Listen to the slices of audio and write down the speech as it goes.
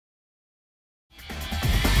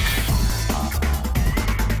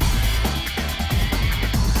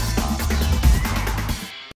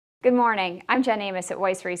Good morning. I'm Jen Amos at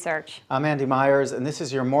Weiss Research. I'm Andy Myers, and this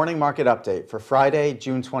is your morning market update for Friday,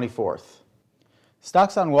 June 24th.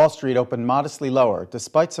 Stocks on Wall Street opened modestly lower,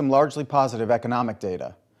 despite some largely positive economic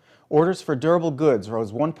data. Orders for durable goods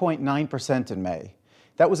rose 1.9% in May.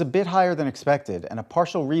 That was a bit higher than expected and a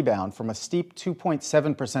partial rebound from a steep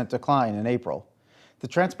 2.7% decline in April. The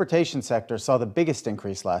transportation sector saw the biggest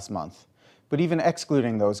increase last month, but even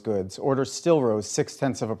excluding those goods, orders still rose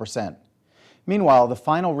 0.6%. Meanwhile, the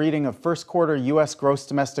final reading of first quarter U.S. gross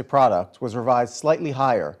domestic product was revised slightly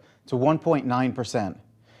higher to 1.9%.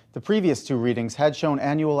 The previous two readings had shown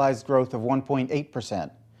annualized growth of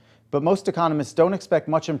 1.8%. But most economists don't expect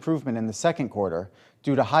much improvement in the second quarter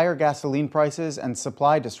due to higher gasoline prices and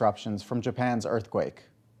supply disruptions from Japan's earthquake.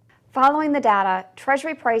 Following the data,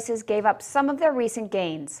 Treasury prices gave up some of their recent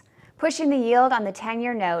gains, pushing the yield on the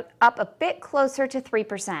 10-year note up a bit closer to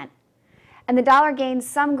 3%. And the dollar gained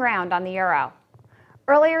some ground on the euro.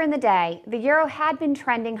 Earlier in the day, the euro had been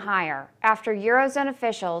trending higher after Eurozone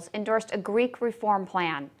officials endorsed a Greek reform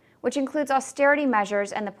plan, which includes austerity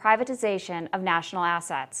measures and the privatization of national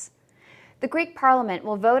assets. The Greek parliament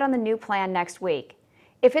will vote on the new plan next week.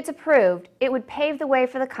 If it's approved, it would pave the way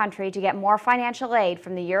for the country to get more financial aid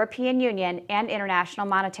from the European Union and International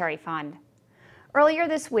Monetary Fund. Earlier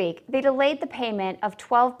this week, they delayed the payment of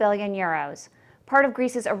 12 billion euros, part of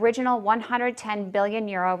Greece's original 110 billion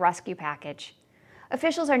euro rescue package.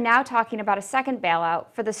 Officials are now talking about a second bailout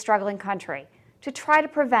for the struggling country to try to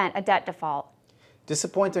prevent a debt default.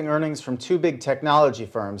 Disappointing earnings from two big technology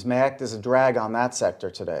firms may act as a drag on that sector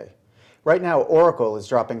today. Right now, Oracle is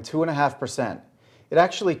dropping 2.5%. It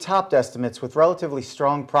actually topped estimates with relatively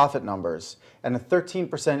strong profit numbers and a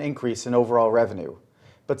 13% increase in overall revenue.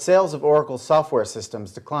 But sales of Oracle's software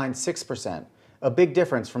systems declined 6%, a big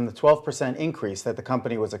difference from the 12% increase that the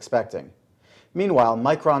company was expecting. Meanwhile,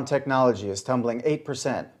 Micron Technology is tumbling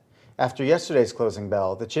 8%. After yesterday's closing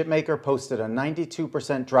bell, the chipmaker posted a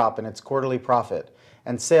 92% drop in its quarterly profit,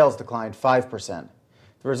 and sales declined 5%.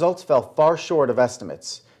 The results fell far short of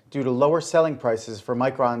estimates due to lower selling prices for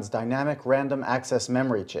Micron's dynamic random access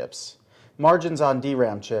memory chips. Margins on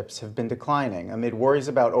DRAM chips have been declining amid worries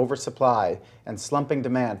about oversupply and slumping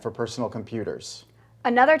demand for personal computers.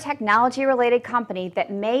 Another technology-related company that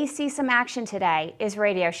may see some action today is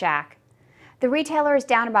Radio Shack. The retailer is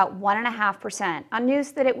down about 1.5% on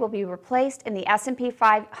news that it will be replaced in the S&P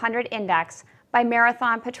 500 index by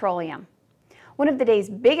Marathon Petroleum. One of the day's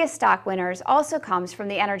biggest stock winners also comes from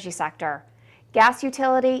the energy sector, gas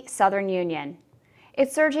utility Southern Union.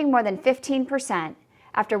 It's surging more than 15%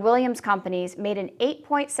 after Williams Companies made an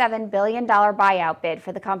 $8.7 billion buyout bid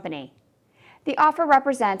for the company. The offer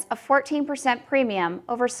represents a 14% premium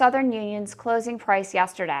over Southern Union's closing price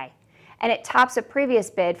yesterday, and it tops a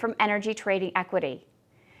previous bid from Energy Trading Equity.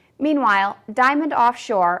 Meanwhile, Diamond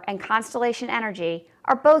Offshore and Constellation Energy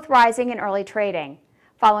are both rising in early trading,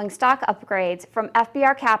 following stock upgrades from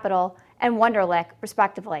FBR Capital and Wunderlich,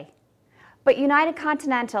 respectively. But United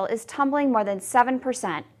Continental is tumbling more than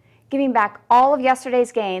 7%, giving back all of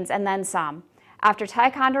yesterday's gains and then some, after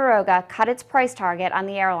Ticonderoga cut its price target on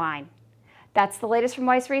the airline. That's the latest from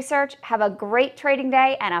Weiss Research. Have a great trading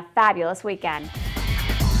day and a fabulous weekend.